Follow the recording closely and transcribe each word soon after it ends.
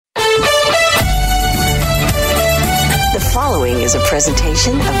following is a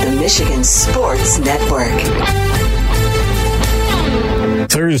presentation of the Michigan Sports Network.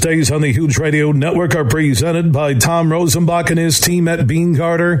 Thursdays on the Huge Radio Network are presented by Tom Rosenbach and his team at Bean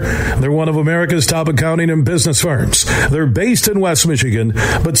Carter. They're one of America's top accounting and business firms. They're based in West Michigan,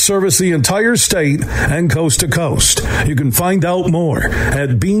 but service the entire state and coast to coast. You can find out more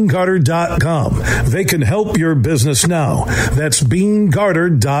at beancarter.com. They can help your business now. That's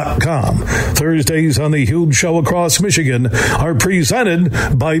beancarter.com. Thursdays on the Huge Show across Michigan are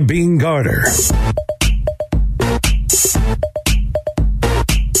presented by Bean Carter.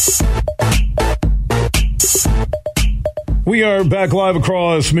 We are back live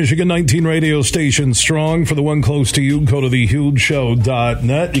across Michigan, 19 radio stations strong. For the one close to you, go to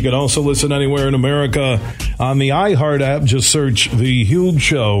thehugeshow.net. You can also listen anywhere in America on the iHeart app. Just search The Huge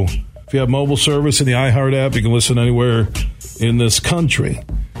Show. If you have mobile service in the iHeart app, you can listen anywhere in this country.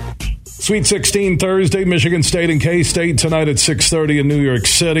 Sweet 16 Thursday, Michigan State and K-State tonight at 6:30 in New York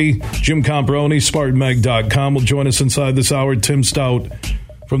City. Jim Comparoni, SpartanMag.com will join us inside this hour. Tim Stout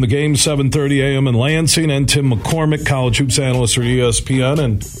from the game, 7:30 a.m. in Lansing, and Tim McCormick, college hoops analyst for ESPN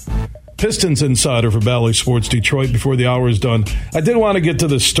and Pistons insider for Bally Sports Detroit before the hour is done. I did want to get to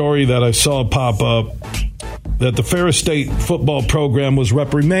the story that I saw pop up that the Ferris State football program was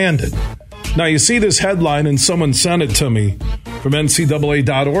reprimanded. Now, you see this headline, and someone sent it to me from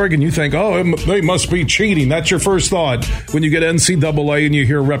NCAA.org, and you think, oh, they must be cheating. That's your first thought when you get NCAA and you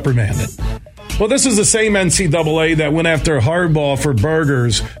hear reprimanded. Well, this is the same NCAA that went after Harbaugh for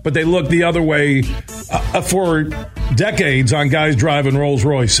burgers, but they looked the other way for decades on guys driving Rolls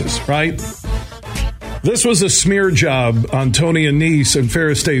Royces, right? This was a smear job on Tony Annese and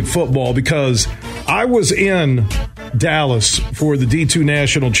Ferris State football because I was in Dallas for the D2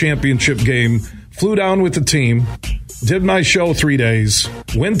 National Championship game, flew down with the team, did my show 3 days,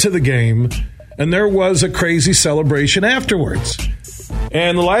 went to the game, and there was a crazy celebration afterwards.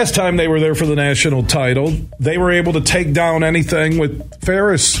 And the last time they were there for the national title, they were able to take down anything with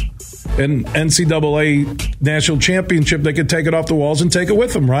Ferris and NCAA national championship. They could take it off the walls and take it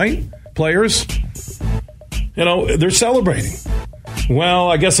with them, right? Players, you know, they're celebrating. Well,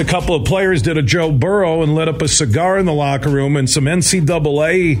 I guess a couple of players did a Joe Burrow and lit up a cigar in the locker room, and some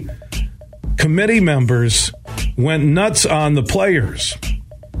NCAA committee members went nuts on the players.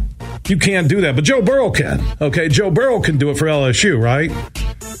 You can't do that, but Joe Burrow can. Okay, Joe Burrow can do it for LSU, right?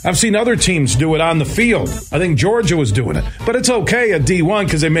 I've seen other teams do it on the field. I think Georgia was doing it. But it's okay at D1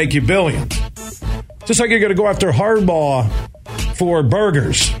 because they make you billions. Just like you're going to go after Harbaugh for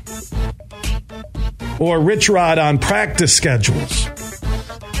burgers or Rich Rod on practice schedules.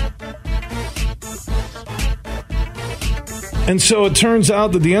 And so it turns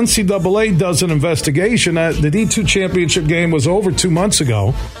out that the NCAA does an investigation. The D2 championship game was over 2 months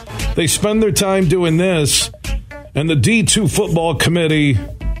ago. They spend their time doing this, and the D2 football committee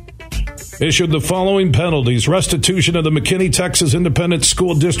issued the following penalties. Restitution of the McKinney, Texas Independent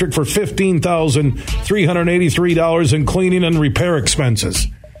School District for $15,383 in cleaning and repair expenses.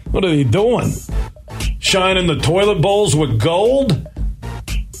 What are they doing? Shining the toilet bowls with gold?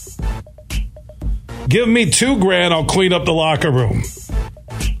 Give me $2,000, I'll clean up the locker room.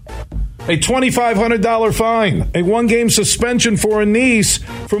 A $2,500 fine. A one-game suspension for Annese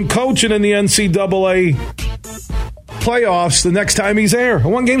from coaching in the NCAA playoffs the next time he's there. A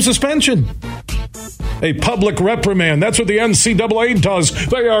one-game suspension. A public reprimand. That's what the NCAA does.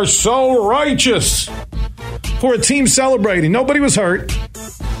 They are so righteous. For a team celebrating. Nobody was hurt.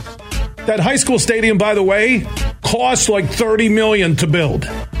 That high school stadium, by the way, cost like $30 million to build.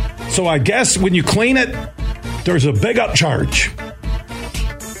 So I guess when you clean it, there's a big upcharge.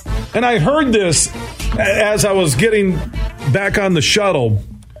 And I heard this as I was getting back on the shuttle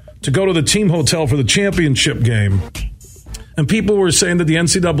to go to the team hotel for the championship game. And people were saying that the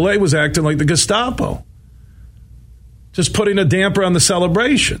NCAA was acting like the Gestapo, just putting a damper on the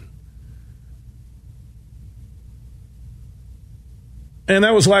celebration. And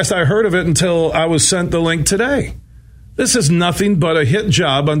that was last I heard of it until I was sent the link today. This is nothing but a hit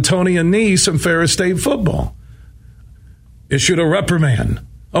job on Tony Annese and Ferris State football. Issued a reprimand.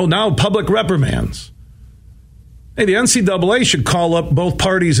 Oh, now public reprimands. Hey, the NCAA should call up both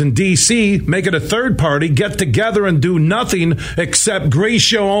parties in D.C., make it a third party, get together and do nothing except grease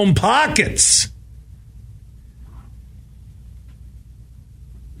your own pockets.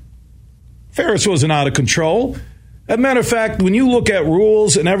 Ferris wasn't out of control. As a matter of fact, when you look at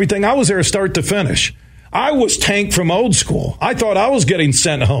rules and everything, I was there start to finish. I was tanked from old school. I thought I was getting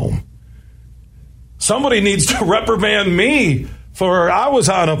sent home. Somebody needs to reprimand me for I was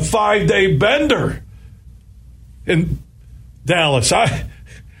on a 5-day bender in Dallas. I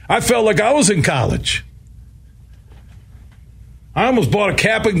felt like I was in college. I almost bought a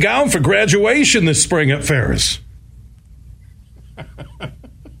cap and gown for graduation this spring at Ferris.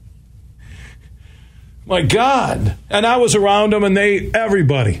 My God. And I was around them, and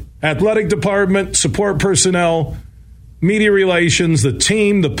everybody, athletic department, support personnel, media relations, the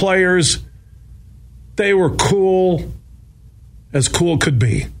team, the players, they were cool as cool could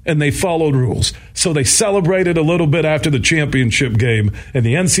be, and they followed rules. So they celebrated a little bit after the championship game, and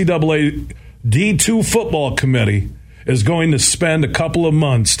the NCAA D2 football committee is going to spend a couple of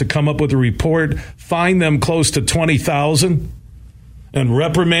months to come up with a report, fine them close to $20,000, and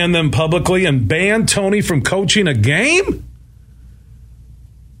reprimand them publicly and ban Tony from coaching a game?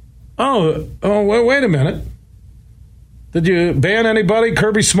 Oh, wait a minute. Did you ban anybody,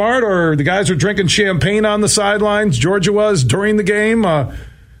 Kirby Smart, or the guys were drinking champagne on the sidelines? Georgia was during the game,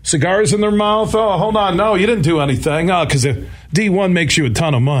 cigars in their mouth. Oh, hold on. No, you didn't do anything. Because D1 makes you a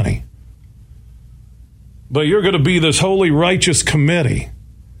ton of money. But you're going to be this holy righteous committee.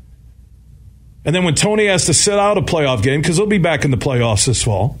 And then when Tony has to sit out a playoff game, because he'll be back in the playoffs this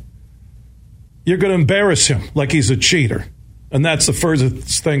fall, you're going to embarrass him like he's a cheater. And that's the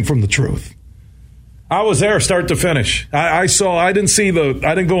furthest thing from the truth. I was there start to finish. I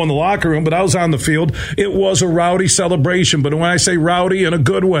didn't go in the locker room, but I was on the field. It was a rowdy celebration, but when I say rowdy, in a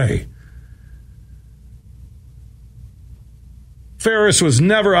good way. Ferris was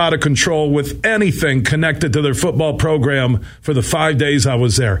never out of control with anything connected to their football program for the 5 days I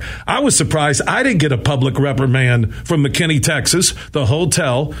was there. I was surprised I didn't get a public reprimand from McKinney, Texas, the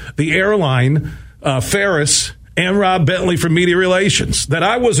hotel, the airline, Ferris, and Rob Bentley from media relations, that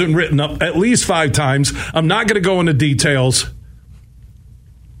I wasn't written up at least 5 times. I'm not going to go into details.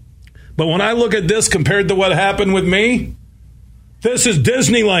 But when I look at this compared to what happened with me, this is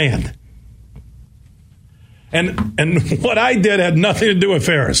Disneyland. And what I did had nothing to do with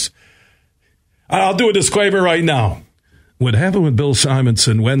Ferris. I'll do a disclaimer right now. What happened with Bill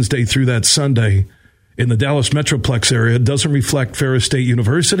Simonson Wednesday through that Sunday in the Dallas Metroplex area doesn't reflect Ferris State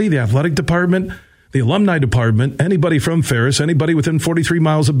University, the athletic department, the alumni department, anybody from Ferris, anybody within 43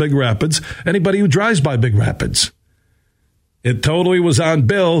 miles of Big Rapids, anybody who drives by Big Rapids. It totally was on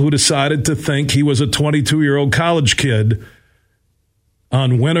Bill, who decided to think he was a 22-year-old college kid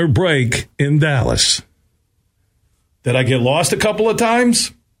on winter break in Dallas. Did I get lost a couple of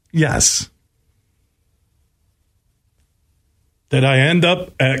times? Yes. Did I end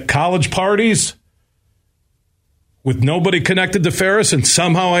up at college parties with nobody connected to Ferris, and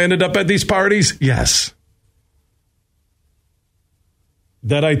somehow I ended up at these parties? Yes.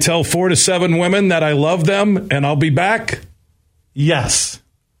 Did I tell 4 to 7 women that I love them and I'll be back? Yes.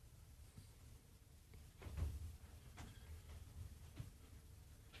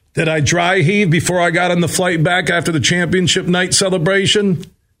 Did I dry heave before I got on the flight back after the championship night celebration?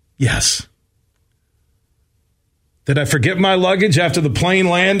 Yes. Did I forget my luggage after the plane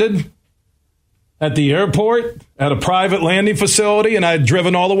landed at the airport at a private landing facility, and I had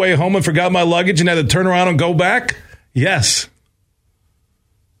driven all the way home and forgot my luggage and had to turn around and go back? Yes.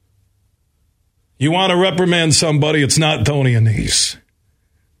 You want to reprimand somebody, it's not Tony Annese.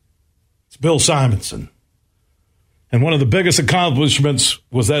 It's Bill Simonson. And one of the biggest accomplishments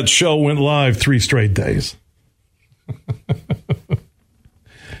was that show went live 3 straight days.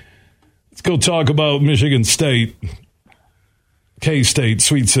 Let's go talk about Michigan State. K-State,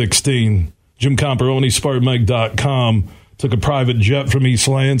 Sweet 16. Jim Comparoni, SpartanMag.com, took a private jet from East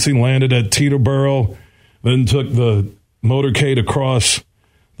Lansing, landed at Teterboro, then took the motorcade across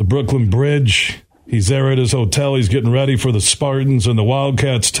the Brooklyn Bridge. He's there at his hotel. He's getting ready for the Spartans and the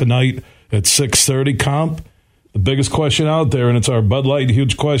Wildcats tonight at 6:30. Comp, the biggest question out there, and it's our Bud Light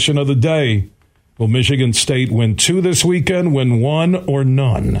huge question of the day. Will Michigan State win 2 this weekend, win 1 or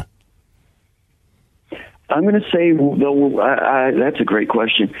none? I'm going to say, that's a great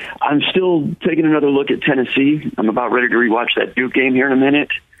question. I'm still taking another look at Tennessee. I'm about ready to rewatch that Duke game here in a minute.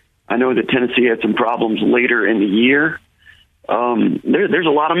 I know that Tennessee had some problems later in the year. There's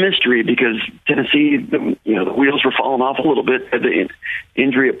a lot of mystery because Tennessee, the wheels were falling off a little bit at the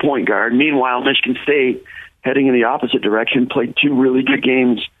injury at point guard. Meanwhile, Michigan State, heading in the opposite direction, played 2 really good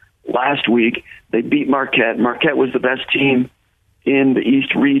games last week. They beat Marquette. Marquette was the best team in the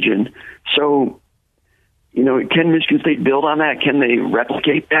East region. So, can Michigan State build on that? Can they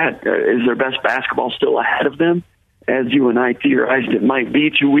replicate that? Is their best basketball still ahead of them, as you and I theorized it might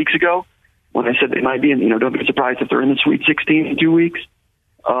be 2 weeks ago when I said they might be? And don't be surprised if they're in the Sweet 16 in 2 weeks.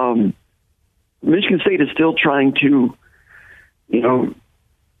 Michigan State is still trying to,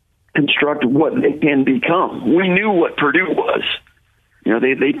 construct what they can become. We knew what Purdue was.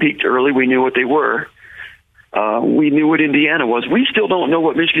 They peaked early. We knew what they were. We knew what Indiana was. We still don't know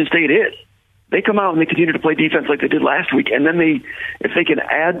what Michigan State is. they come out and they continue to play defense like they did last week, and then if they can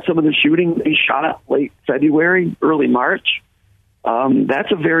add some of the shooting they shot late February, early March,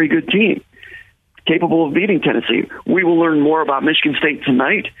 that's a very good team, capable of beating Tennessee. We will learn more about Michigan State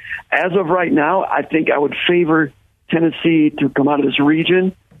tonight. As of right now, I think I would favor Tennessee to come out of this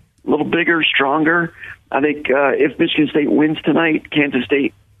region a little bigger, stronger. I think if Michigan State wins tonight, Kansas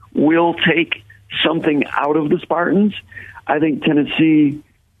State will take something out of the Spartans. I think Tennessee.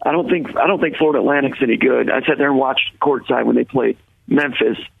 I don't think Florida Atlantic's any good. I sat there and watched courtside when they played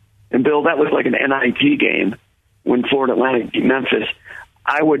Memphis, and Bill, that looked like an NIT game when Florida Atlantic beat Memphis.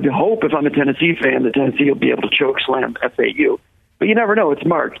 I would hope, if I'm a Tennessee fan, that Tennessee will be able to choke slam FAU. But you never know. It's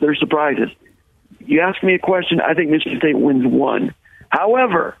March. There's surprises. You ask me a question, I think Michigan State wins one.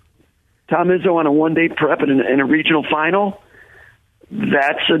 However, Tom Izzo on a one-day prep in a regional final, he's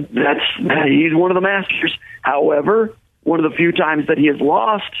one of the masters. However, one of the few times that he has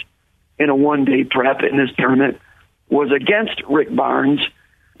lost in a one-day prep in this tournament was against Rick Barnes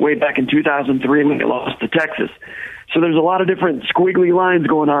way back in 2003 when they lost to Texas. So there's a lot of different squiggly lines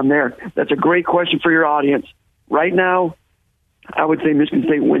going on there. That's a great question for your audience. Right now, I would say Michigan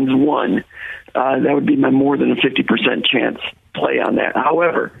State wins one. That would be my more than a 50% chance play on that.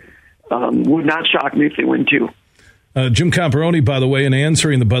 However, would not shock me if they win two. Jim Comparoni, by the way, in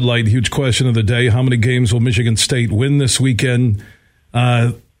answering the Bud Light huge question of the day, how many games will Michigan State win this weekend?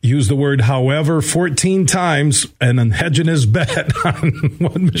 Use the word however 14 times and then hedging his bet on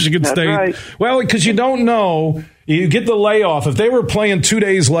what Michigan State. Right. Well, because you don't know. You get the layoff. If they were playing 2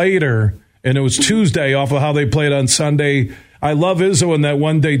 days later and it was Tuesday off of how they played on Sunday, I love Izzo in that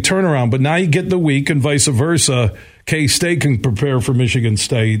one-day turnaround. But now you get the week and vice versa. K-State can prepare for Michigan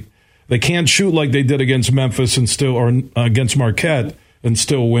State. They can't shoot like they did against Memphis and still, or against Marquette and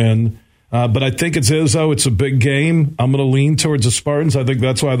still win. But I think it's Izzo. It's a big game. I'm going to lean towards the Spartans. I think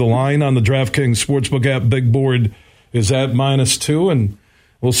that's why the line on the DraftKings Sportsbook app big board is at -2, and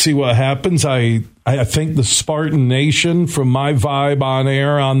we'll see what happens. I think the Spartan Nation, from my vibe on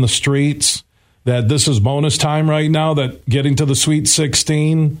air on the streets, that this is bonus time right now, that getting to the Sweet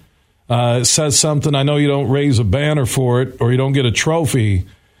 16 says something. I know you don't raise a banner for it or you don't get a trophy,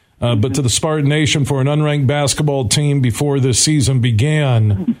 but to the Spartan Nation, for an unranked basketball team before this season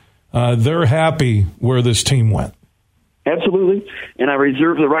began, they're happy where this team went. Absolutely, and I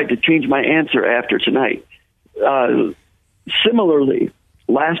reserve the right to change my answer after tonight. Similarly,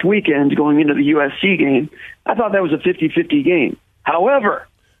 last weekend, going into the USC game, I thought that was a 50-50 game. However,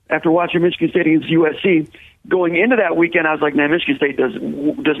 after watching Michigan State against USC, going into that weekend, I was like, man, Michigan State does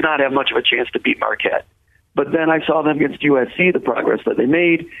not have much of a chance to beat Marquette. But then I saw them against USC, the progress that they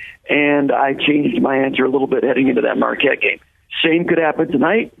made, and I changed my answer a little bit heading into that Marquette game. Same could happen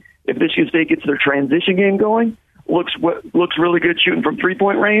tonight. If Michigan State gets their transition game going, looks really good shooting from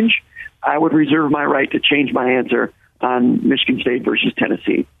three-point range, I would reserve my right to change my answer on Michigan State versus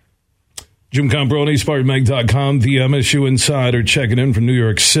Tennessee. Jim Comparoni, SpartanMag.com, the MSU Insider, checking in from New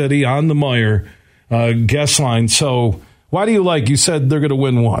York City on the Meyer guest line. So why do you said they're going to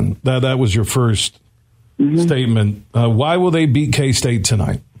win one. That was your first statement. Why will they beat K-State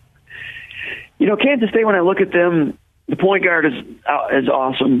tonight? Kansas State, when I look at them, the point guard is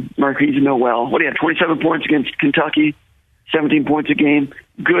awesome. Marquise Noel. What do you have? 27 points against Kentucky, 17 points a game.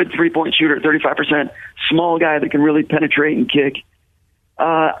 Good three-point shooter at 35%. Small guy that can really penetrate and kick.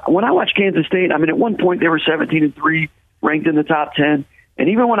 When I watch Kansas State, at one point they were 17-3, ranked in the top 10. And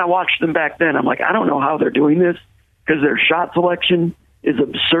even when I watched them back then, I'm like, I don't know how they're doing this, because their shot selection is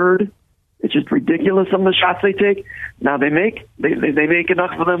absurd. It's just ridiculous, some of the shots they take. Now they make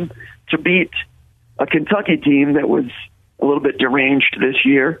enough of them to beat a Kentucky team that was a little bit deranged this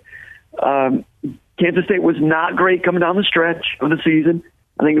year. Kansas State was not great coming down the stretch of the season.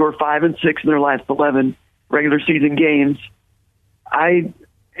 I think they were 5-6 in their last 11 regular season games. And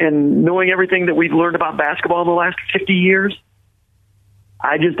knowing everything that we've learned about basketball in the last 50 years,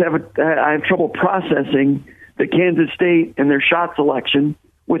 I have trouble processing that Kansas State and their shot selection,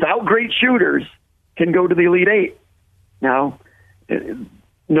 without great shooters, can go to the Elite Eight. Now,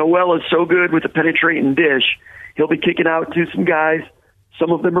 Noel is so good with the penetrating dish. He'll be kicking out to some guys.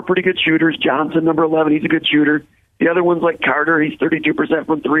 Some of them are pretty good shooters. Johnson, number 11, he's a good shooter. The other ones, like Carter, he's 32%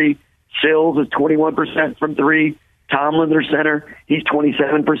 from three. Sills is 21% from three. Tomlin, their center, he's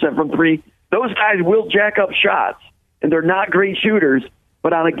 27% from three. Those guys will jack up shots, and they're not great shooters,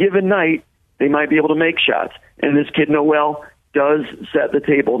 but on a given night, they might be able to make shots. And this kid, Noel, does set the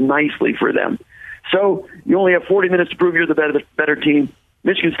table nicely for them. So you only have 40 minutes to prove you're the better team.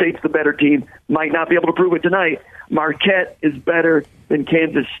 Michigan State's the better team. Might not be able to prove it tonight. Marquette is better than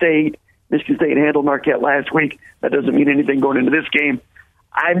Kansas State. Michigan State handled Marquette last week. That doesn't mean anything going into this game.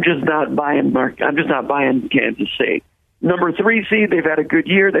 I'm just not buying Kansas State. Number 3 seed, they've had a good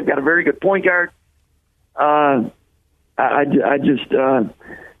year. They've got a very good point guard. They're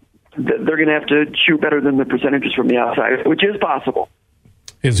going to have to shoot better than the percentages from the outside, which is possible.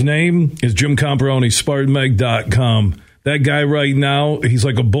 His name is Jim Comparoni, SpartanMag.com. That guy right now, he's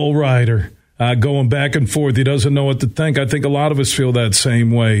like a bull rider, going back and forth. He doesn't know what to think. I think a lot of us feel that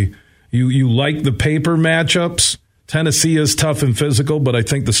same way. You like the paper matchups. Tennessee is tough and physical, but I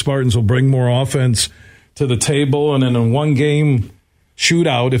think the Spartans will bring more offense to the table. And in a one-game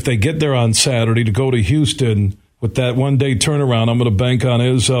shootout, if they get there on Saturday to go to Houston with that one-day turnaround, I'm going to bank on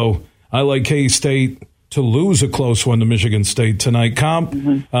Izzo. I like K-State to lose a close one to Michigan State tonight.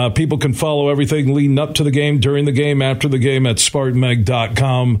 People can follow everything leading up to the game, during the game, after the game at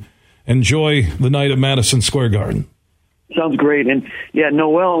SpartanMag.com. Enjoy the night at Madison Square Garden. Sounds great. And, yeah,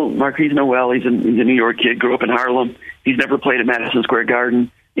 Marquise Noel, he's a New York kid, grew up in Harlem. He's never played at Madison Square Garden.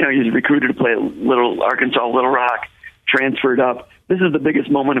 You know, he's recruited to play at Arkansas Little Rock, transferred up. This is the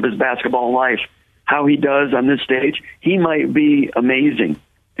biggest moment of his basketball life. How he does on this stage, he might be amazing.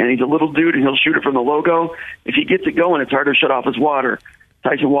 And he's a little dude, and he'll shoot it from the logo. If he gets it going, it's hard to shut off his water.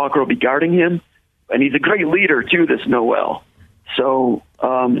 Tyson Walker will be guarding him. And he's a great leader, too, this Noel. So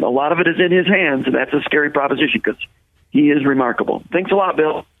a lot of it is in his hands, and that's a scary proposition because he is remarkable. Thanks a lot,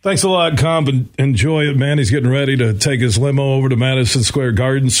 Bill. Thanks a lot, Comp. Enjoy it, man. He's getting ready to take his limo over to Madison Square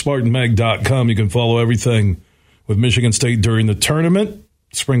Garden. SpartanMag.com. You can follow everything with Michigan State during the tournament,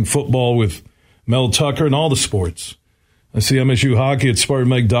 spring football with Mel Tucker, and all the sports. I see MSU hockey at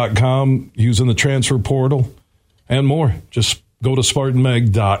SpartanMag.com using the transfer portal and more. Just go to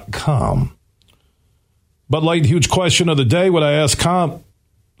SpartanMag.com. Bud Light, huge question of the day. Would I ask Comp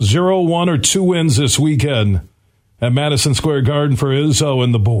 0, 1, or 2 wins this weekend at Madison Square Garden for Izzo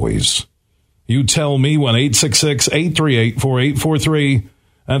and the boys? You tell me. 1-866-838-4843.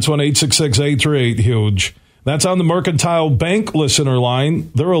 That's 1-866-838-HUGE. That's on the Mercantile Bank listener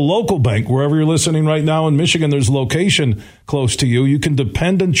line. They're a local bank. Wherever you're listening right now in Michigan, there's a location close to you. You can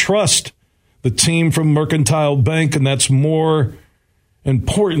depend and trust the team from Mercantile Bank, and that's more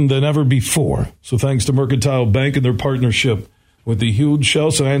important than ever before. So thanks to Mercantile Bank and their partnership with the Huge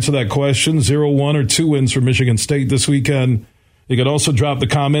Show. So answer that question, 0, 1, or 2 wins for Michigan State this weekend. You can also drop the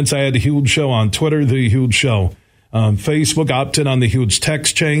comments. I had the Huge Show on Twitter, the Huge Show on Facebook. Opt in on the Huge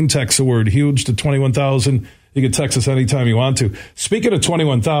text chain. Text the word HUGE to 21,000. You can text us anytime you want to. Speaking of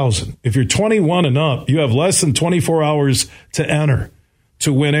 21,000, if you're 21 and up, you have less than 24 hours to enter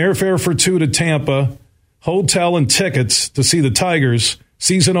to win airfare for 2 to Tampa, hotel and tickets to see the Tigers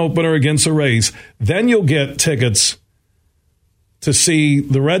season opener against the Rays. Then you'll get tickets to see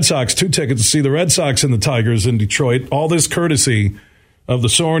the Red Sox, 2 tickets to see the Red Sox and the Tigers in Detroit. All this courtesy of the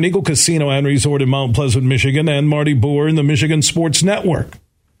Soaring Eagle Casino and Resort in Mount Pleasant, Michigan, and Marty Boer and the Michigan Sports Network.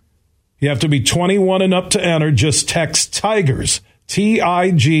 You have to be 21 and up to enter. Just text Tigers,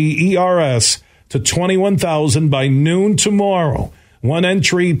 Tigers, to 21,000 by noon tomorrow. 1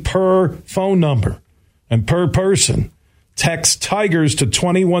 entry per phone number and per person. Text Tigers to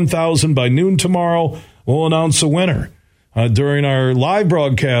 21,000 by noon tomorrow. We'll announce a winner during our live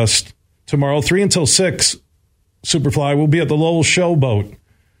broadcast tomorrow, 3 until 6. Superfly will be at the Lowell Showboat,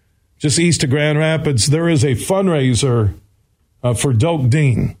 just east of Grand Rapids. There is a fundraiser for Doak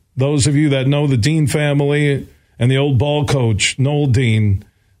Dean. Those of you that know the Dean family and the old ball coach, Noel Dean,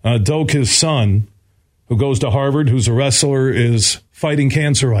 Doak, his son, who goes to Harvard, who's a wrestler, is fighting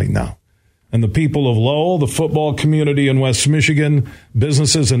cancer right now. And the people of Lowell, the football community in West Michigan,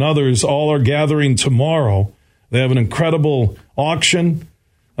 businesses and others, all are gathering tomorrow. They have an incredible auction.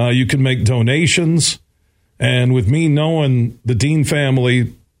 You can make donations. And with me knowing the Dean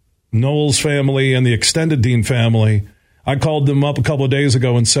family, Noel's family, and the extended Dean family, I called them up a couple of days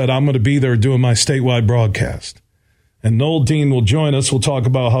ago and said, I'm going to be there doing my statewide broadcast. And Noel Dean will join us. We'll talk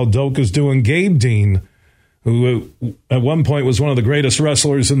about how Doak is doing. Gabe Dean, who at one point was one of the greatest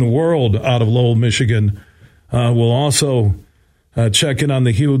wrestlers in the world out of Lowell, Michigan, will also check in on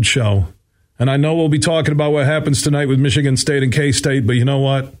the Huge Show. And I know we'll be talking about what happens tonight with Michigan State and K-State, but you know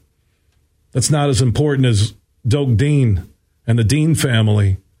what? That's not as important as Doak Dean and the Dean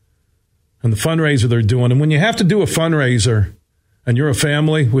family and the fundraiser they're doing. And when you have to do a fundraiser and you're a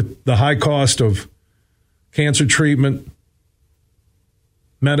family with the high cost of cancer treatment,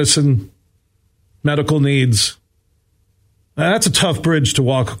 medicine, medical needs, that's a tough bridge to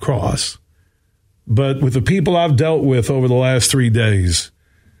walk across. But with the people I've dealt with over the last 3 days,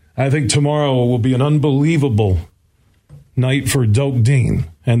 I think tomorrow will be an unbelievable night for Doak Dean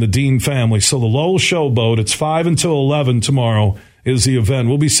and the Dean family. So the Lowell Showboat, it's 5 until 11 tomorrow is the event.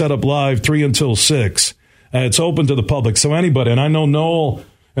 We'll be set up live 3 until 6 It's open to the public, so anybody. And I know Noel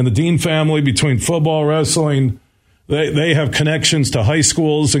and the Dean family, between football, wrestling, they have connections to high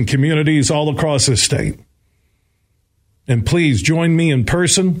schools and communities all across this state. And please join me in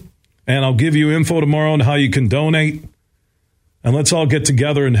person, and I'll give you info tomorrow on how you can donate. And let's all get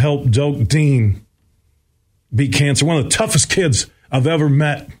together and help Doak Dean beat cancer. One of the toughest kids I've ever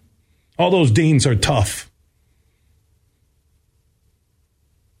met. All those deans are tough.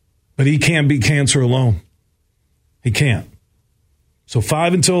 But he can't beat cancer alone. He can't. So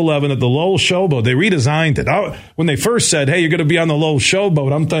 5 until 11 at the Lowell Showboat. They redesigned it. When they first said, hey, you're going to be on the Lowell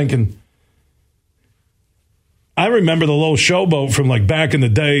Showboat, I'm thinking, I remember the Lowell Showboat from like back in the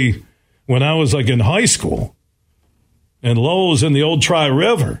day when I was like in high school. And Lowell was in the old Tri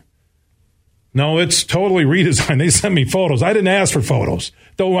River. No, it's totally redesigned. They sent me photos. I didn't ask for photos.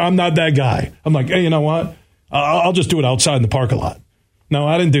 Though I'm not that guy. I'm like, hey, you know what? I'll just do it outside in the parking lot. No,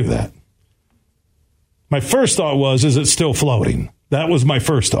 I didn't do that. My first thought was, is it still floating? That was my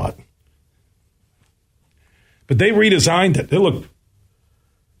first thought. But they redesigned it. It looked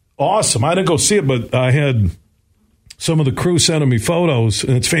awesome. I didn't go see it, but I had some of the crew sending me photos,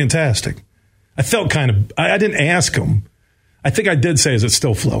 and it's fantastic. I felt I didn't ask them. I think I did say, is it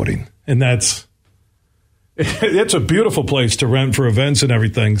still floating? And it's a beautiful place to rent for events and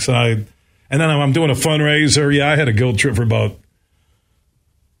everything. So and then I'm doing a fundraiser. Yeah, I had a guilt trip for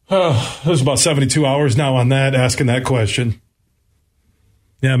it was about 72 hours now on that, asking that question.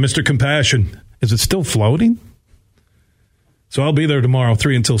 Yeah, Mr. Compassion, is it still floating? So I'll be there tomorrow,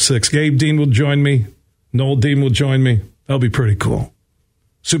 3 until 6. Gabe Dean will join me. Noel Dean will join me. That'll be pretty cool.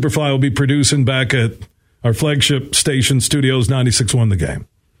 Superfly will be producing back at our flagship station, Studios 96.1 The Game.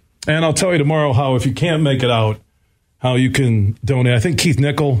 And I'll tell you tomorrow how, if you can't make it out, how you can donate. I think Keith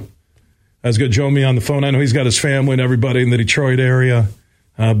Nickel is going to join me on the phone. I know he's got his family and everybody in the Detroit area,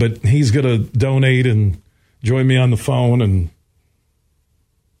 but he's going to donate and join me on the phone. And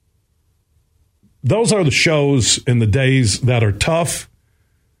those are the shows in the days that are tough.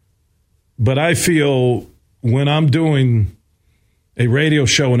 But I feel when I'm doing a radio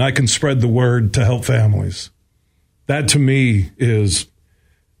show and I can spread the word to help families, that to me is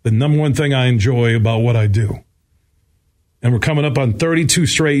the number one thing I enjoy about what I do. And we're coming up on 32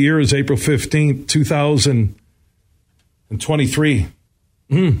 straight years, April 15th, 2023.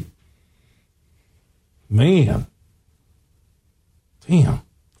 Man. Damn.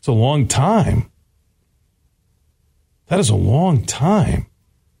 It's a long time. That is a long time.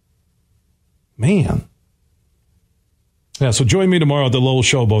 Man. Yeah, so join me tomorrow at the Lowell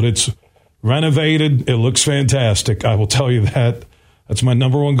Showboat. It's renovated. It looks fantastic. I will tell you that. That's my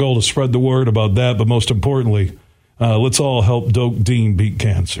number one goal, to spread the word about that. But most importantly, let's all help Doak Dean beat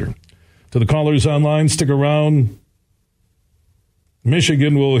cancer. To the callers online, stick around.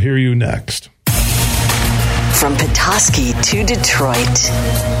 Michigan will hear you next. From Petoskey to Detroit,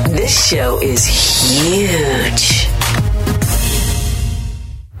 this show is huge.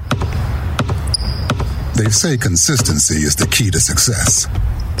 They say consistency is the key to success.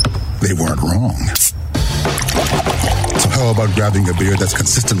 They weren't wrong. So how about grabbing a beer that's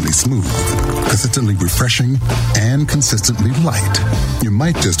consistently smooth, consistently refreshing, and consistently light? You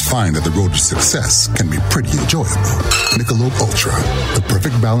might just find that the road to success can be pretty enjoyable. Michelob Ultra, the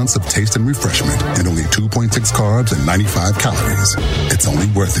perfect balance of taste and refreshment, and only 2.6 carbs and 95 calories. It's only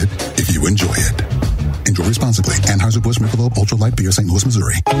worth it if you enjoy it. Enjoy responsibly. Anheuser-Busch Michelob Ultra Light Beer, St. Louis,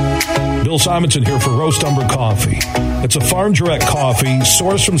 Missouri. Bill Simonson here for Roast Umber Coffee. It's a farm direct coffee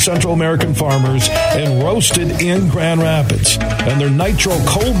sourced from Central American farmers and roasted in Grand Rapids. And their Nitro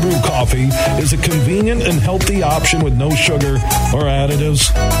Cold Brew Coffee is a convenient and healthy option with no sugar or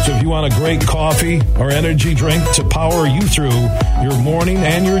additives. So if you want a great coffee or energy drink to power you through your morning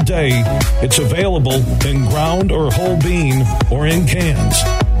and your day, it's available in ground or whole bean or in cans.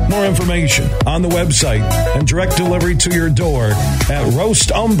 More information on the website and direct delivery to your door at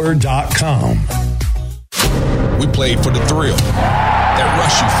roastumber.com. We play for the thrill, that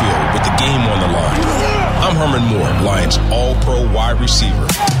rush you feel with the game on the line. I'm Herman Moore, Lions All-Pro wide receiver.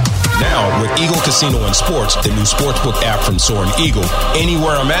 Now, with Eagle Casino and Sports, the new sportsbook app from Soaring Eagle,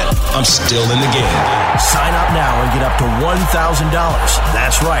 anywhere I'm at, I'm still in the game. Sign up now and get up to $1,000.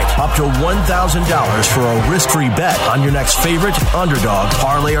 That's right, up to $1,000 for a risk-free bet on your next favorite underdog,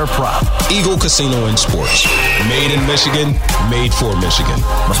 parlay, or prop. Eagle Casino and Sports. Made in Michigan, made for Michigan.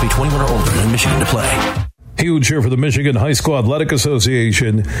 Must be 21 or older in Michigan to play. Huge here for the Michigan High School Athletic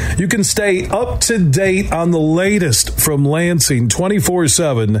Association. You can stay up to date on the latest from Lansing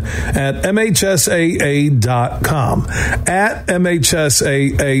 24/7 at MHSAA.com, at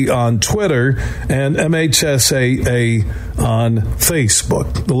MHSAA on Twitter, and MHSAA on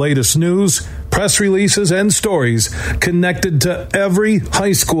Facebook. The latest news, press releases, and stories connected to every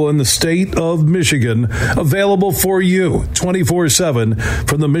high school in the state of Michigan, available for you 24/7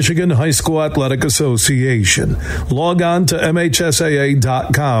 from the Michigan High School Athletic Association. Log on to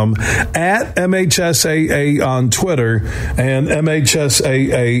MHSAA.com, at MHSAA on Twitter, and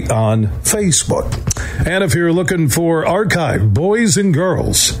MHSAA on Facebook. And if you're looking for archive boys and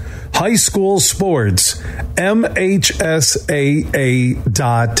girls high school sports,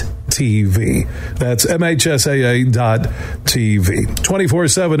 MHSAA.TV. That's MHSAA.TV.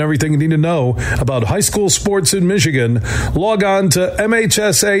 24/7, everything you need to know about high school sports in Michigan. Log on to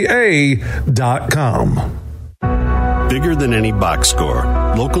MHSAA.com. Bigger than any box score,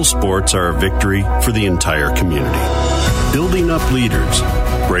 local sports are a victory for the entire community. Building up leaders,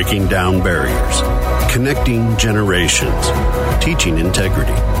 breaking down barriers, connecting generations, teaching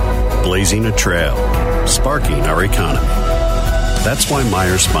integrity, blazing a trail, sparking our economy. That's why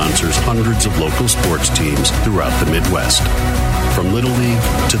Meijer sponsors hundreds of local sports teams throughout the Midwest. From Little League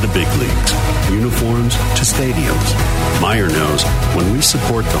to the big leagues, uniforms to stadiums, Meijer knows when we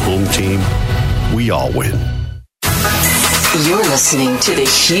support the home team, we all win. You're listening to The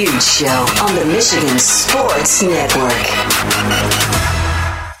Huge Show on the Michigan Sports Network.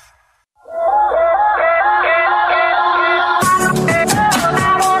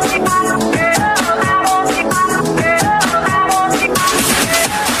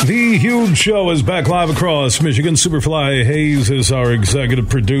 The Huge Show is back live across Michigan. Superfly Hayes is our executive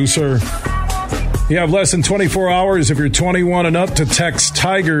producer. You have less than 24 hours if you're 21 and up to text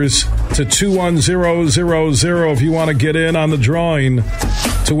Tigers to 21000 if you want to get in on the drawing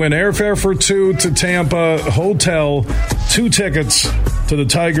to win airfare for two to Tampa, hotel, 2 tickets to the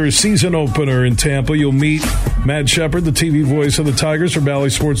Tigers season opener in Tampa. You'll meet Matt Shepard, the TV voice of the Tigers for Bally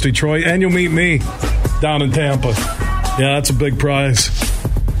Sports Detroit, and you'll meet me down in Tampa. Yeah, that's a big prize.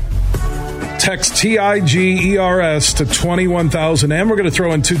 Text TIGERS to 21,000, and we're going to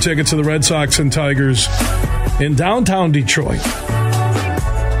throw in 2 tickets to the Red Sox and Tigers in downtown Detroit.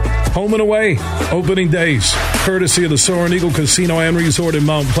 Home and away, opening days, courtesy of the Soaring Eagle Casino and Resort in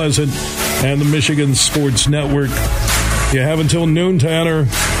Mount Pleasant and the Michigan Sports Network. You have until noon to enter.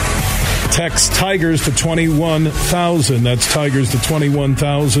 Text Tigers to 21,000. That's Tigers to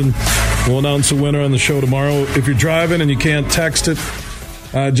 21,000. We'll announce the winner on the show tomorrow. If you're driving and you can't text it,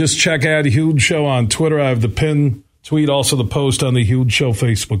 just check out Huge Show on Twitter. I have the pinned tweet, also the post on the Huge Show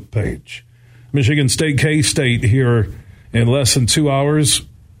Facebook page. Michigan State, K-State here in less than 2 hours.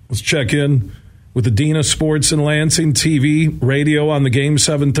 Let's check in with the Dean of Sports in Lansing, TV, radio on the game,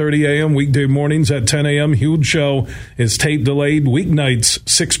 7:30 a.m., weekday mornings at 10 a.m. Huge Show is tape delayed, weeknights,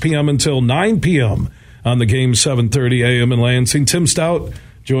 6 p.m. until 9 p.m. on the game, 7:30 a.m. in Lansing. Tim Stout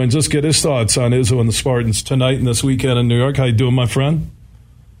joins us, get his thoughts on Izzo and the Spartans tonight and this weekend in New York. How you doing, my friend?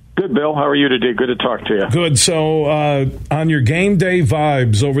 Good, Bill. How are you today? Good to talk to you. Good. So on your game day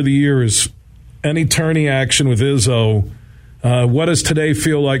vibes over the years, any tourney action with Izzo, what does today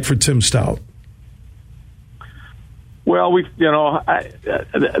feel like for Tim Stout? Well, this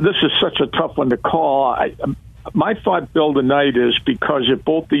is such a tough one to call. My thought, Bill, tonight is because if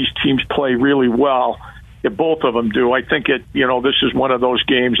both these teams play really well, if both of them do, I think this is one of those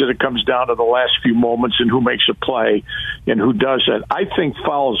games that it comes down to the last few moments and who makes a play and who doesn't. I think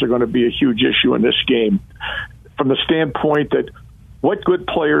fouls are going to be a huge issue in this game from the standpoint that what good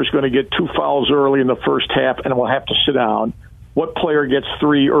player is going to get 2 fouls early in the first half and will have to sit down? What player gets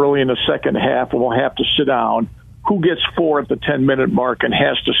 3 early in the second half and will have to sit down? Who gets 4 at the 10-minute mark and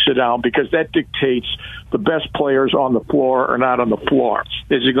has to sit down? Because that dictates the best players on the floor or not on the floor.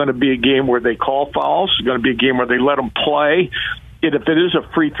 Is it going to be a game where they call fouls? Is it going to be a game where they let them play? And if it is a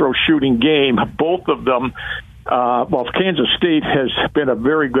free throw shooting game, both of them, Kansas State has been a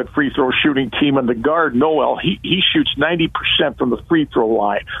very good free throw shooting team, and the guard, Noel, he shoots 90% from the free throw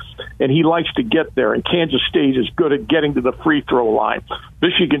line, and he likes to get there, and Kansas State is good at getting to the free throw line.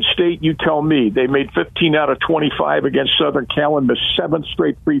 Michigan State, you tell me, they made 15 out of 25 against Southern Cal and missed 7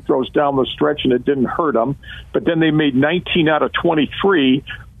 straight free throws down the stretch, and it didn't hurt them, but then they made 19 out of 23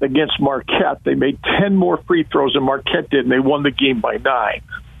 against Marquette. They made 10 more free throws than Marquette did, and they won the game by 9.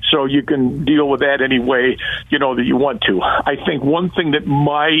 So you can deal with that any way, that you want to. I think one thing that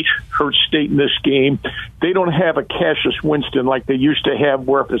might hurt State in this game, they don't have a Cassius Winston like they used to have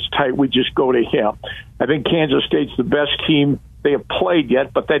where if it's tight, we just go to him. I think Kansas State's the best team they have played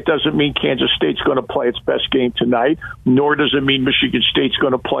yet, but that doesn't mean Kansas State's going to play its best game tonight, nor does it mean Michigan State's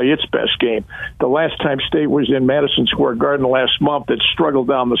going to play its best game. The last time State was in Madison Square Garden last month, it struggled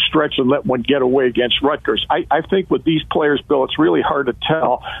down the stretch and let one get away against Rutgers. I think with these players, Bill, it's really hard to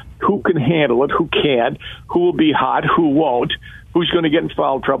tell who can handle it, who can't, who will be hot, who won't. who's going to get in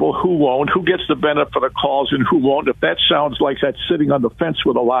foul trouble, who won't, who gets the benefit of the calls and who won't. If that sounds like that's sitting on the fence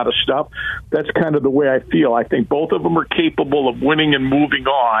with a lot of stuff, that's kind of the way I feel. I think both of them are capable of winning and moving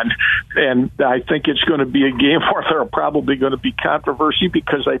on, and I think it's going to be a game where there are probably going to be controversy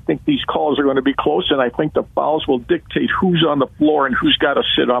because I think these calls are going to be close, and I think the fouls will dictate who's on the floor and who's got to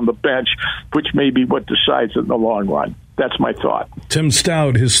sit on the bench, which may be what decides it in the long run. That's my thought. Tim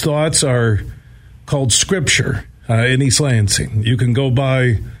Stout, his thoughts are called Scripture. In East Lansing. You can go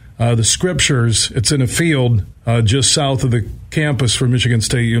by the Scriptures. It's in a field just south of the campus for Michigan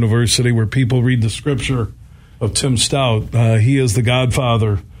State University where people read the Scripture of Tim Stout. He is the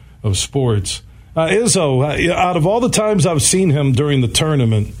godfather of sports. Izzo, out of all the times I've seen him during the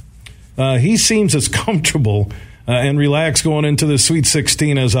tournament, he seems as comfortable and relaxed going into the Sweet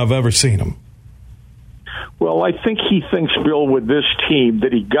 16 as I've ever seen him. Well, I think he thinks, Bill, with this team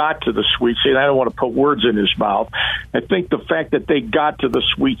that he got to the Sweet 16. I don't want to put words in his mouth. I think the fact that they got to the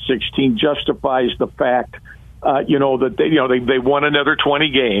Sweet 16 justifies the fact, that they won another 20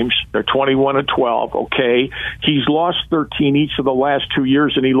 games. They're 21-12. Okay, he's lost 13 each of the last 2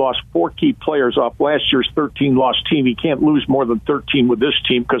 years, and he lost 4 key players off last year's 13-loss team. He can't lose more than 13 with this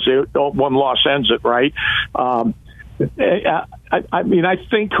team because one loss ends it, right? I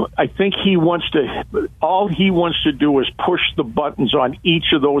think he wants to. All he wants to do is push the buttons on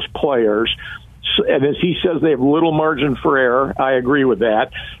each of those players. And as he says, they have little margin for error. I agree with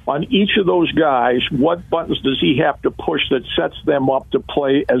that. On each of those guys, what buttons does he have to push that sets them up to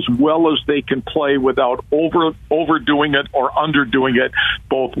play as well as they can play without overdoing it or underdoing it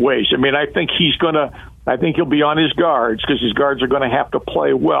both ways? I mean, I think he'll be on his guards because his guards are going to have to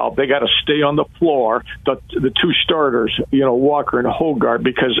play well. They got to stay on the floor, the 2 starters, Walker and Hoggard,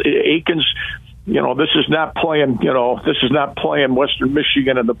 because Akins, this is not playing Western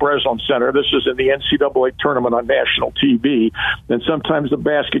Michigan in the Breslin Center. This is in the NCAA tournament on national TV. And sometimes the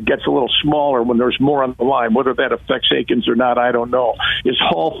basket gets a little smaller when there's more on the line. Whether that affects Akins or not, I don't know. Is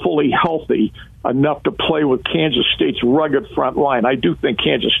Hall fully healthy enough to play with Kansas State's rugged front line? I do think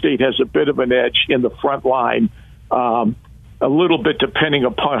Kansas State has a bit of an edge in the front line, a little bit depending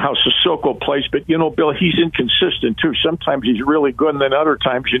upon how Sissoko plays. But, Bill, he's inconsistent, too. Sometimes he's really good, and then other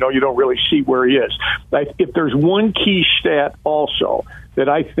times, you don't really see where he is. If there's one key stat also that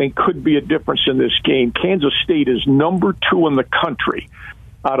I think could be a difference in this game, Kansas State is number 2 in the country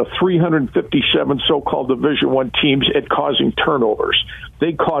out of 357 so-called Division I teams at causing turnovers.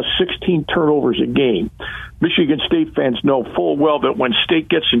 They cause 16 turnovers a game. Michigan State fans know full well that when State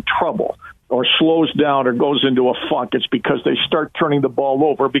gets in trouble or slows down or goes into a funk, it's because they start turning the ball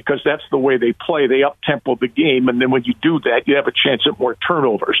over because that's the way they play. They up-tempo the game, and then when you do that, you have a chance at more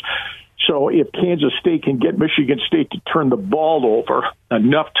turnovers. So if Kansas State can get Michigan State to turn the ball over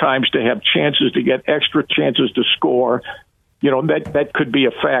enough times to have chances to get extra chances to score, that could be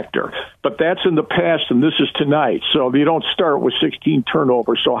a factor. But that's in the past, and this is tonight. So you don't start with 16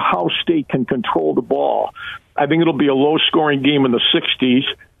 turnovers. So how State can control the ball, I think it'll be a low-scoring game in the 60s.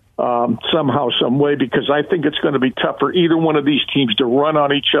 Somehow, some way, because I think it's going to be tough for either one of these teams to run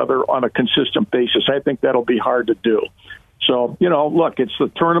on each other on a consistent basis. I think that'll be hard to do. So, look, it's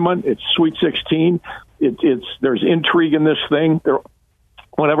the tournament. It's Sweet 16. There's intrigue in this thing.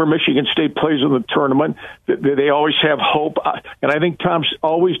 Whenever Michigan State plays in the tournament, they always have hope. And I think Tom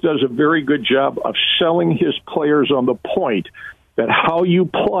always does a very good job of selling his players on the point that how you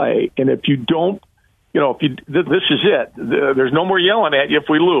play, and if you don't, this is it. There's no more yelling at you if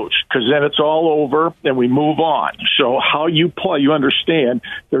we lose, because then it's all over and we move on. So how you play, you understand.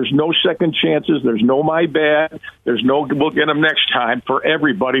 There's no second chances. There's no my bad. There's no we'll get them next time. For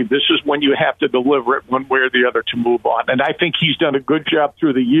everybody, this is when you have to deliver it one way or the other to move on. And I think he's done a good job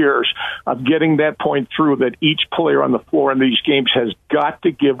through the years of getting that point through, that each player on the floor in these games has got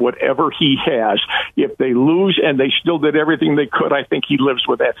to give whatever he has. If they lose and they still did everything they could, I think he lives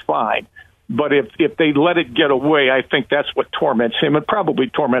with that fine. But if they let it get away, I think that's what torments him and probably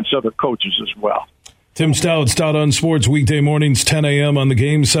torments other coaches as well. Tim Stout, Stout on Sports, weekday mornings, 10 a.m. on the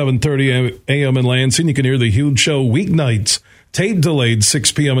Game, 7:30 a.m. in Lansing. You can hear the Huge Show weeknights, tape delayed,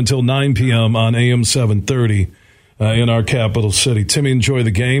 6 p.m. until 9 p.m. on AM 730 in our capital city. Timmy, enjoy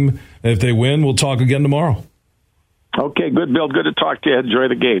the game. If they win, we'll talk again tomorrow. Okay, good, Bill. Good to talk to you. Enjoy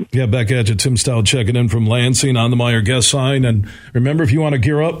the game. Yeah, back at you. Tim Stout checking in from Lansing on the Meyer guest sign. And remember, if you want to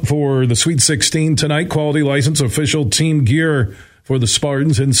gear up for the Sweet 16 tonight, quality license, official team gear for the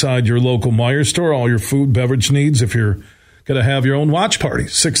Spartans inside your local Meyer store. All your food, beverage needs. If you're going to have your own watch party,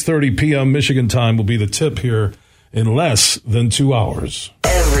 6:30 p.m. Michigan time will be the tip here in less than 2 hours.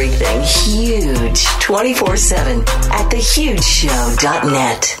 Everything huge, 24/7 at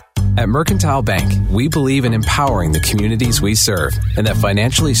thehugeshow.net. At Mercantile Bank, we believe in empowering the communities we serve and that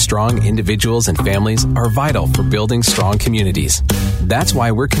financially strong individuals and families are vital for building strong communities. That's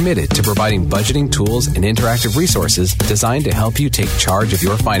why we're committed to providing budgeting tools and interactive resources designed to help you take charge of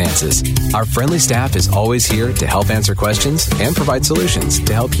your finances. Our friendly staff is always here to help answer questions and provide solutions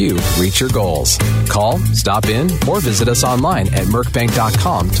to help you reach your goals. Call, stop in, or visit us online at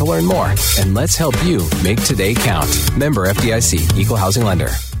mercbank.com to learn more. And let's help you make today count. Member FDIC, Equal Housing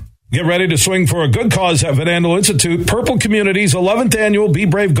Lender. Get ready to swing for a good cause at Van Andel Institute. Purple Community's 11th annual Be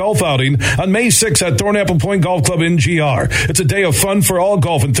Brave golf outing on May 6th at Thornapple Point Golf Club in GR. It's a day of fun for all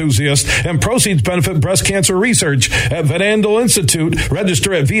golf enthusiasts, and proceeds benefit breast cancer research at Van Andel Institute.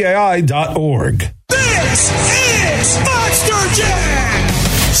 Register at vai.org. This is Monster Jam!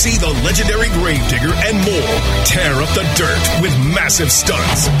 See the legendary Gravedigger and more tear up the dirt with massive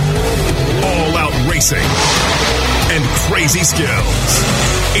stunts, all-out racing, and crazy skills.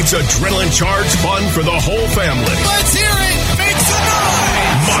 It's adrenaline-charged fun for the whole family. Let's hear it! Make some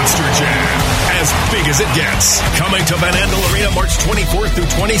noise! Monster Jam, as big as it gets. Coming to Van Andel Arena March 24th through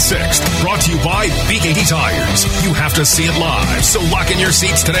 26th. Brought to you by BKT Tires. You have to see it live, so lock in your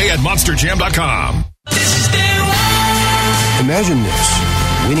seats today at monsterjam.com. Imagine this.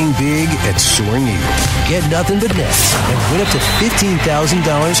 Winning big at Soaring Eagle. Get nothing but nets and win up to $15,000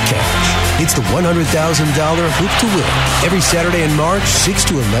 cash. It's the $100,000 Hoop to Win every Saturday in March, 6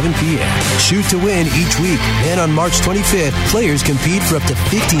 to 11 p.m. Shoot to win each week. And on March 25th, players compete for up to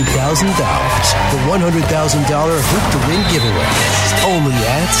 $15,000. The $100,000 Hoop to Win giveaway. Only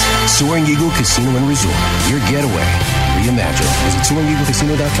at Soaring Eagle Casino and Resort. Your getaway reimagined. Visit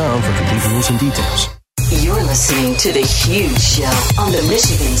SoaringEagleCasino.com for complete rules and details. You're listening to The Huge Show on the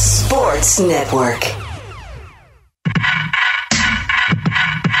Michigan Sports Network.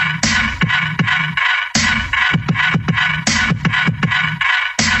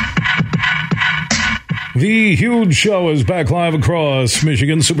 The Huge Show is back live across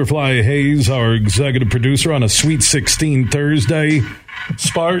Michigan. Superfly Hayes, our executive producer, on a Sweet 16 Thursday.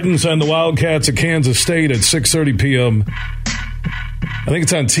 Spartans and the Wildcats at Kansas State at 6:30 p.m. I think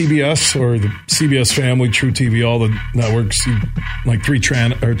it's on TBS or the CBS Family, True TV, all the networks, like three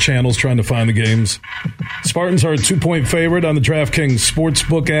channels trying to find the games. Spartans are a 2-point favorite on the DraftKings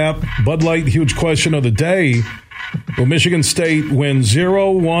Sportsbook app. Bud Light, huge question of the day. Will Michigan State win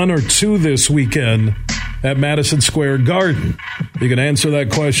 0, 1, or 2 this weekend at Madison Square Garden? You can answer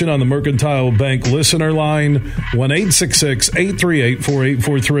that question on the Mercantile Bank listener line,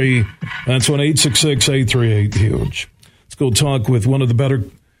 1-866-838-4843. That's 1-866-838-HUGE. Let's go talk with one of the better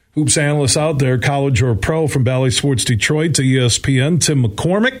hoops analysts out there, college or pro, from Bally Sports Detroit to ESPN. Tim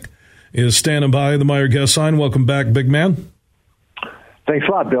McCormick is standing by the Meyer guest line. Welcome back, big man. Thanks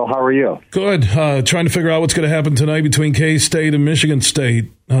a lot, Bill. How are you? Good. Trying to figure out what's going to happen tonight between K-State and Michigan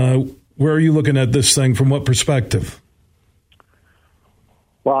State. Where are you looking at this thing? From what perspective?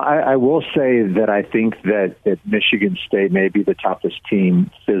 Well, I will say that I think that Michigan State may be the toughest team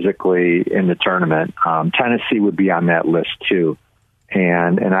physically in the tournament. Tennessee would be on that list too,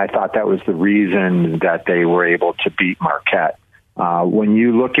 and I thought that was the reason that they were able to beat Marquette. When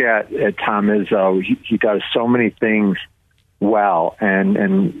you look at Tom Izzo, he does so many things well,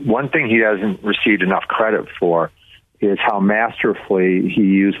 and one thing he hasn't received enough credit for is how masterfully he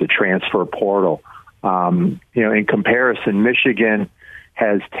used the transfer portal. In comparison, Michigan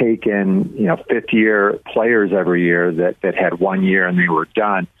has taken, fifth-year players every year that had 1 year and they were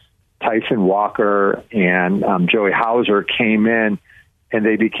done. Tyson Walker and Joey Hauser came in and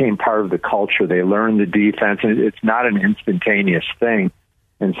they became part of the culture. They learned the defense, and it's not an instantaneous thing.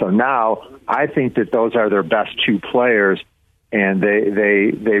 And so now I think that those are their best 2 players, and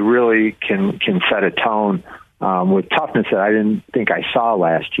they really can set a tone with toughness that I didn't think I saw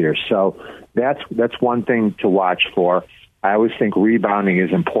last year. So that's one thing to watch for. I always think rebounding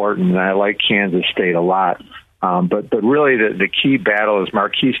is important, and I like Kansas State a lot. But really the key battle is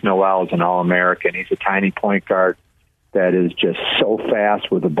Marquise Noel is an All-American. He's a tiny point guard that is just so fast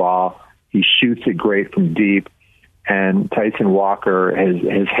with the ball. He shoots it great from deep. And Tyson Walker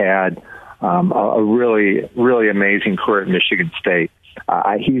has had a really, really amazing career at Michigan State.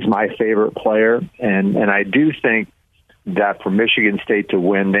 He's my favorite player, and I do think that for Michigan State to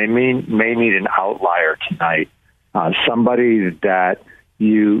win, they may need an outlier tonight. Somebody that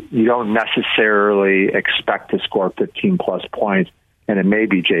you don't necessarily expect to score 15-plus points, and it may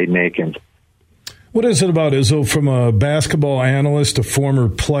be Jaden Akins. What is it about Izzo, from a basketball analyst, a former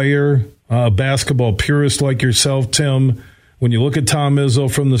player, a basketball purist like yourself, Tim, when you look at Tom Izzo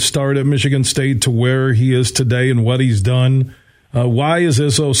from the start at Michigan State to where he is today and what he's done, why is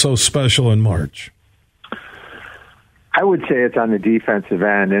Izzo so special in March? I would say it's on the defensive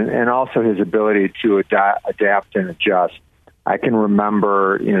end, and also his ability to adapt and adjust. I can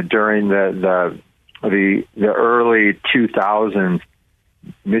remember, during the early 2000s,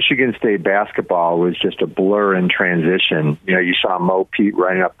 Michigan State basketball was just a blur in transition. You saw Mo Pete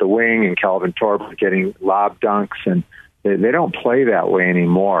running up the wing and Kelvin Torp getting lob dunks, and they don't play that way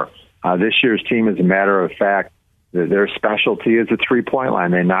anymore. This year's team, as a matter of fact, their specialty is the three-point line.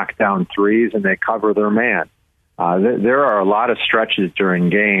 They knock down threes and they cover their man. There are a lot of stretches during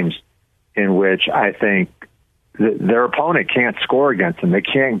games in which I think their opponent can't score against them. They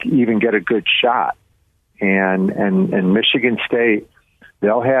can't even get a good shot. And Michigan State,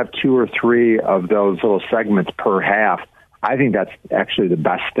 they'll have 2 or 3 of those little segments per half. I think that's actually the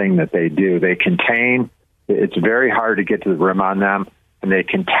best thing that they do. They contain. It's very hard to get to the rim on them, and they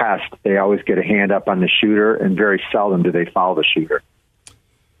contest. They always get a hand up on the shooter, and very seldom do they foul the shooter.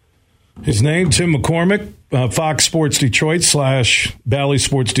 His name, Tim McCormick, Fox Sports Detroit / Bally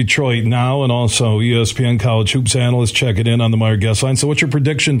Sports Detroit now, and also ESPN College Hoops analyst checking in on the Meyer guest line. So what's your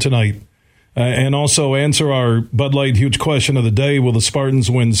prediction tonight? And also answer our Bud Light huge question of the day. Will the Spartans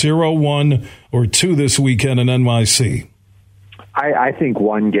win 0-1 or 2 this weekend in NYC? I think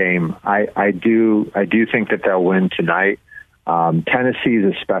one game. I do think that they'll win tonight. Tennessee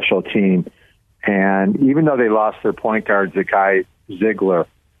is a special team, and even though they lost their point guard, Zakai Ziegler,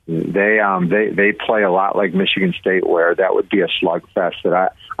 they play a lot like Michigan State, where that would be a slugfest.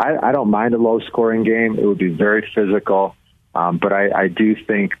 That I don't mind a low scoring game. It would be very physical, but I do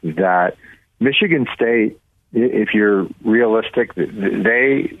think that Michigan State, if you're realistic,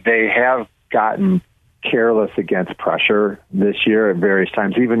 they have gotten careless against pressure this year at various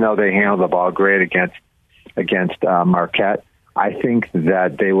times, even though they handle the ball great against Marquette. I think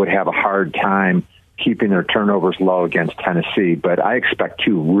that they would have a hard time keeping their turnovers low against Tennessee, but I expect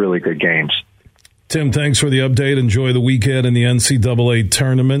 2 really good games. Tim, thanks for the update. Enjoy the weekend in the NCAA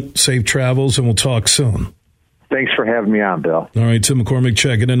tournament. Safe travels, and we'll talk soon. Thanks for having me on, Bill. All right, Tim McCormick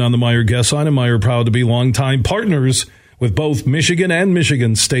checking in on the Meyer guest line, and Meyer proud to be longtime partners with both Michigan and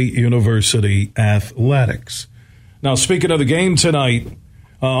Michigan State University athletics. Now, speaking of the game tonight,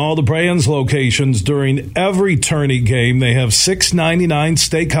 all the Brands locations during every tourney game, they have $6.99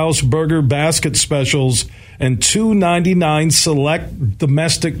 steakhouse burger basket specials and $2.99 select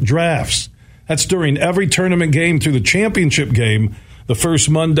domestic drafts. That's during every tournament game through the championship game, the first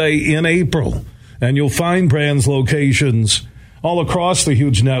Monday in April. And you'll find Brands locations all across the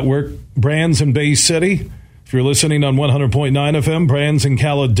huge network. Brands in Bay City. If you're listening on 100.9 FM, Brands in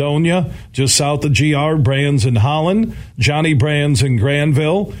Caledonia, just south of GR, Brands in Holland, Johnny Brands in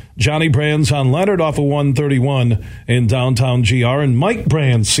Granville, Johnny Brands on Leonard off of 131 in downtown GR, and Mike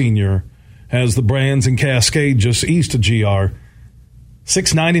Brands Sr. has the Brands in Cascade just east of GR. $6.99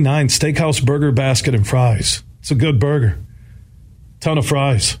 steakhouse burger basket and fries. It's a good burger. Ton of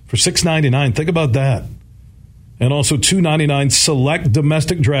fries for $6.99. Think about that. And also $2.99 select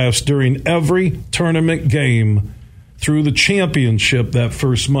domestic drafts during every tournament game through the championship that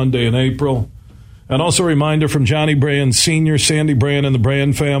first Monday in April. And also a reminder from Johnny Brand Sr., Sandy Brand, and the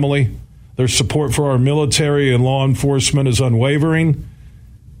Brand family. Their support for our military and law enforcement is unwavering.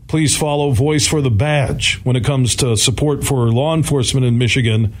 Please follow Voice for the Badge when it comes to support for law enforcement in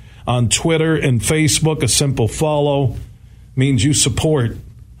Michigan on Twitter and Facebook. A simple follow means you support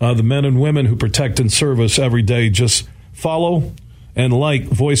the men and women who protect and serve us every day. Just follow and like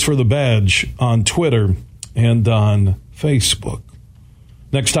Voice for the Badge on Twitter and on Facebook.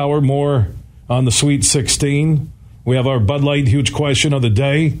 Next hour, more on the Sweet 16. We have our Bud Light huge question of the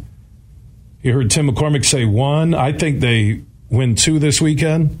day. You heard Tim McCormick say 1. I think they win 2 this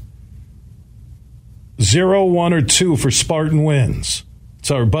weekend. 0, 1, or 2 for Spartan wins.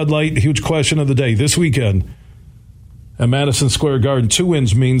 It's our Bud Light huge question of the day this weekend. At Madison Square Garden, 2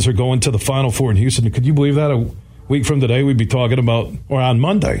 wins means they're going to the Final Four in Houston. Could you believe that? A week from today, we'd be talking about, or on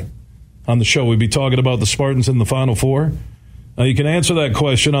Monday on the show, we'd be talking about the Spartans in the Final Four. You can answer that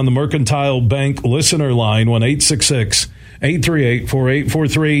question on the Mercantile Bank listener line,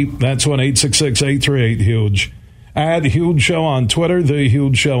 1-866-838-4843. That's 1-866-838-HUGE. Add Huge Show on Twitter, The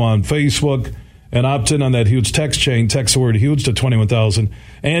Huge Show on Facebook, and opt in on that huge text chain. Text the word HUGE to 21,000.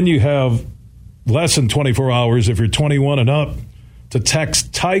 And you have less than 24 hours if you're 21 and up to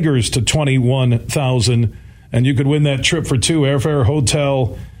text Tigers to 21,000, and you could win that trip for 2, airfare,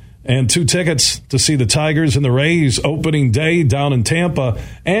 hotel, and 2 tickets to see the Tigers and the Rays opening day down in Tampa,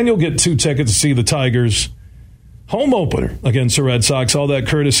 and you'll get 2 tickets to see the Tigers home opener against the Red Sox. All that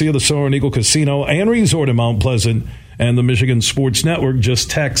courtesy of the Soaring Eagle Casino and Resort in Mount Pleasant and the Michigan Sports Network.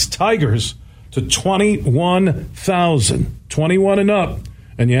 Just text Tigers to 21,000, 21 and up.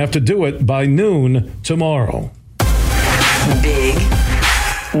 And you have to do it by noon tomorrow. Big,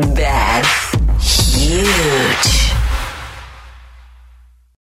 bad, huge.